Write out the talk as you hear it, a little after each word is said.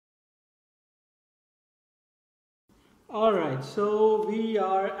Alright, so we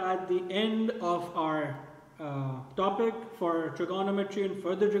are at the end of our topic for trigonometry and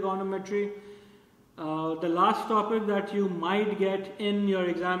further trigonometry. The last topic that you might get in your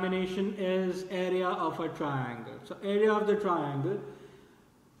examination is area of a triangle. So area of the triangle,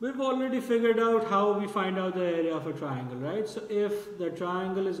 we've already figured out how we find out the area of a triangle, right? So if the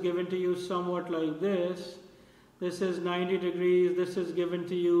triangle is given to you somewhat like this is 90 degrees, this is given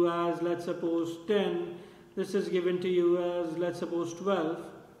to you as, let's suppose, 10, this is given to you as, let's suppose, 12,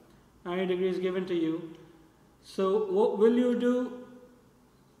 90 degrees given to you. So what will you do?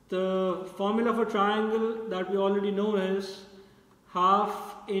 The formula for triangle that we already know is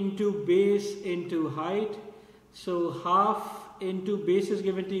half into base into height. So half into base is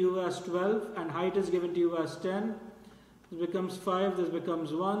given to you as 12 and height is given to you as 10. This becomes 5, this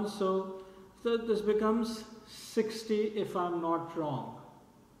becomes 1. So this becomes 60 if I'm not wrong.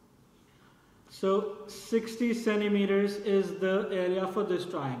 So 60 centimeters is the area for this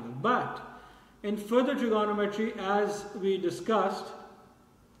triangle. But in further trigonometry, as we discussed,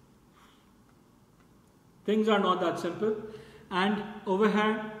 things are not that simple. And over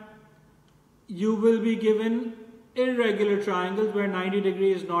here, you will be given irregular triangles where 90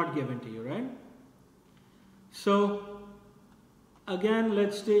 degrees is not given to you, right? So again,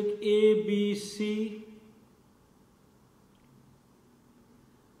 let's take A, B, C.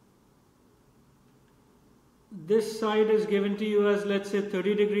 This side is given to you as, let's say,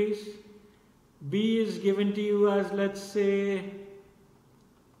 30 degrees. B is given to you as, let's say,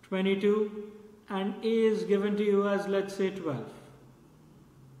 22. And A is given to you as, let's say, 12.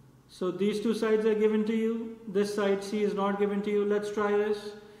 So these two sides are given to you. This side C is not given to you. Let's try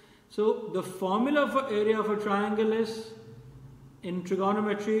this. So the formula for area of a triangle is, in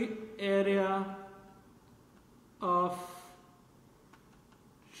trigonometry, area of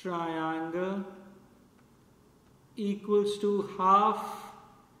triangle equals to half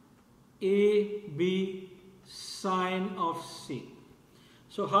AB sine of C.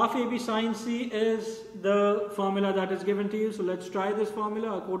 So half AB sine C is the formula that is given to you. So let's try this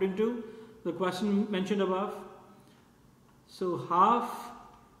formula according to the question mentioned above. So half,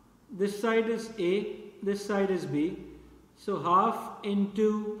 this side is A, this side is B. So half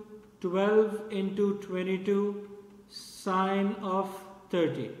into 12 into 22 sine of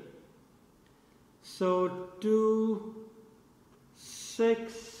 30. So 2,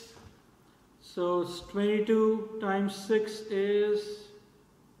 6, so 22 times 6 is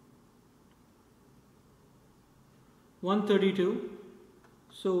 132.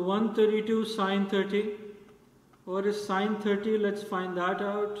 So 132 sine 30. What is sine 30? Let's find that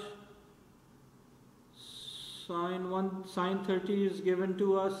out. Sine 30 is given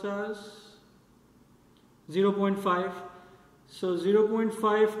to us as 0.5. So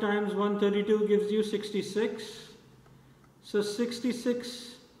 0.5 times 132 gives you 66. So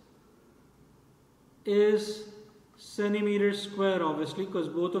 66 is centimeters square, obviously, because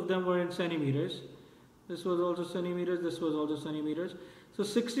both of them were in centimeters. This was also centimeters, this was also centimeters. So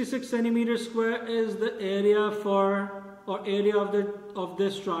 66 centimeters square is the area for, or area of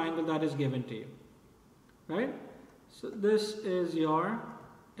this triangle that is given to you, right? So this is your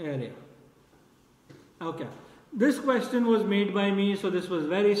area. Okay. This question was made by me, so this was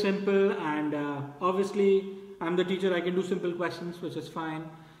very simple, and obviously I'm the teacher, I can do simple questions, which is fine.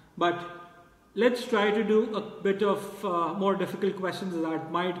 But let's try to do a bit of more difficult questions that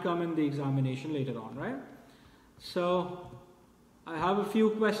might come in the examination later on, right? So I have a few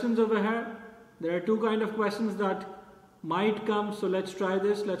questions over here. There are two kinds of questions that might come, so let's try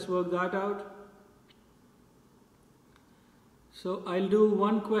this, let's work that out. So I'll do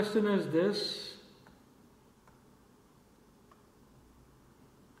one question as this.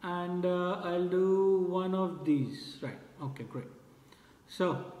 And I'll do one of these, right? Okay, great.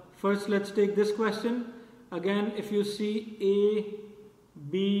 So first let's take this question. Again, if you see A,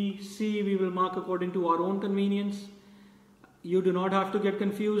 B, C, we will mark according to our own convenience. You do not have to get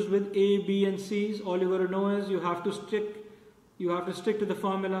confused with A, B and C's. All you got to know is you have to stick to the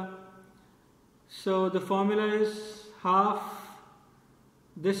formula. So the formula is half,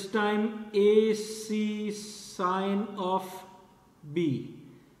 this time AC sine of B.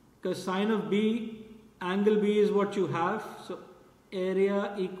 Because sine of B, angle B is what you have. So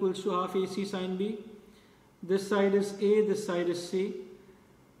area equals to half AC sine B. This side is A, this side is C.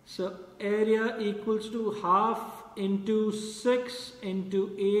 So area equals to half into 6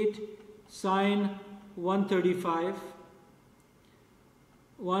 into 8 sine 135.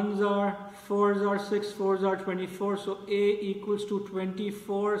 1s are 4s are 6, 4s are 24. So A equals to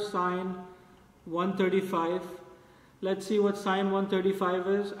 24 sine 135. Let's see what sine 135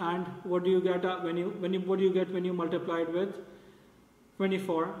 is, and what do you get when you multiply it with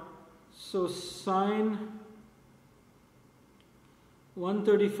 24. So sine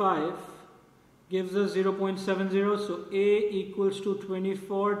 135 gives us 0.70. So A equals to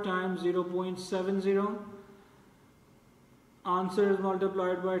 24 times 0.70. Answer is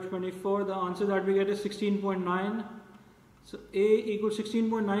multiplied by 24. The answer that we get is 16.9. So A equals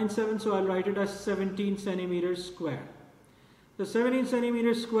 16.97. So I'll write it as 17 centimeters square. The 17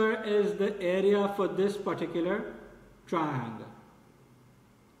 centimeters square is the area for this particular triangle.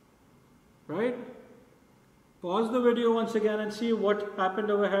 Right? Pause the video once again and see what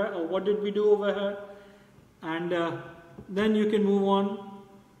happened over here, or what did we do over here, and then you can move on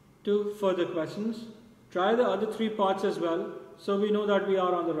to further questions. Try the other three parts as well, so we know that we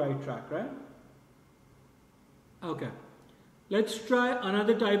are on the right track, right? Okay. Let's try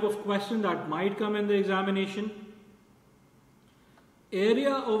another type of question that might come in the examination.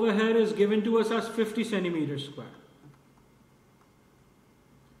 Area over here is given to us as 50 centimeters square.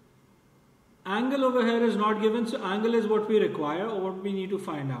 Angle over here is not given, so angle is what we require or what we need to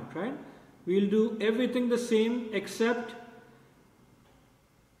find out, right? We'll do everything the same except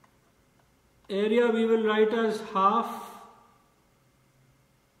area we will write as half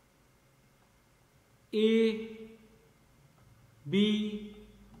A B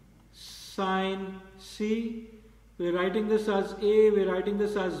sine C. We're writing this as A, we're writing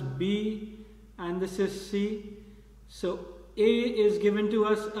this as B, and this is C. So A is given to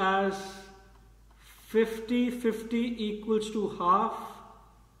us as 50, 50 equals to half.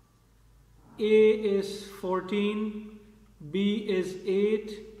 A is 14, B is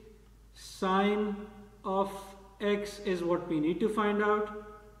 8, sine of x is what we need to find out.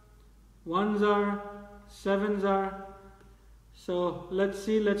 Ones are, sevens are. So let's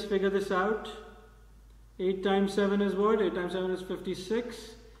see, let's figure this out. 8 times 7 is what? 8 times 7 is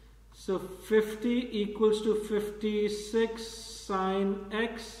 56. So 50 equals to 56 sine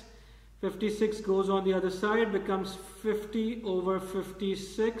x. 56 goes on the other side, becomes 50 over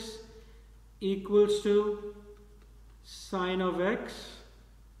 56 equals to sine of x.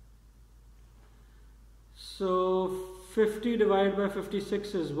 So 50 divided by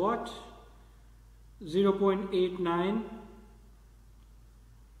 56 is what? 0.89.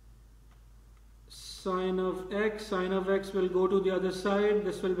 Sine of x will go to the other side.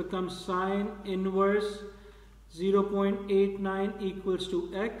 This will become sine inverse 0.89 equals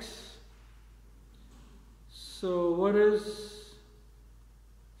to x. So what is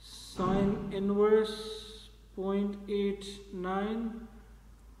sine inverse 0.89?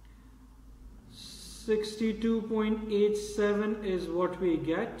 62.87 is what we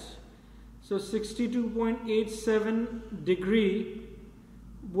get. So 62.87 degree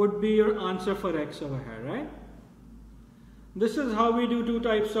would be your answer for x over here, right? This is how we do two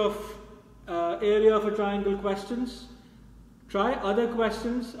types of area of a triangle questions. Try other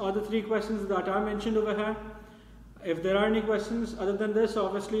questions, other three questions that are mentioned over here. If there are any questions other than this,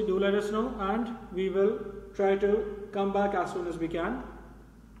 obviously do let us know, and we will try to come back as soon as we can.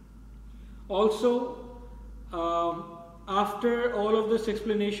 Also, after all of this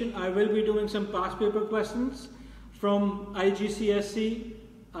explanation, I will be doing some past paper questions from IGCSE,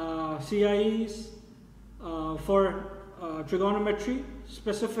 CIEs for trigonometry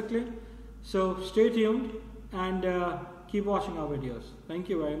specifically. So stay tuned and keep watching our videos. Thank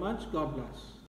you very much. God bless.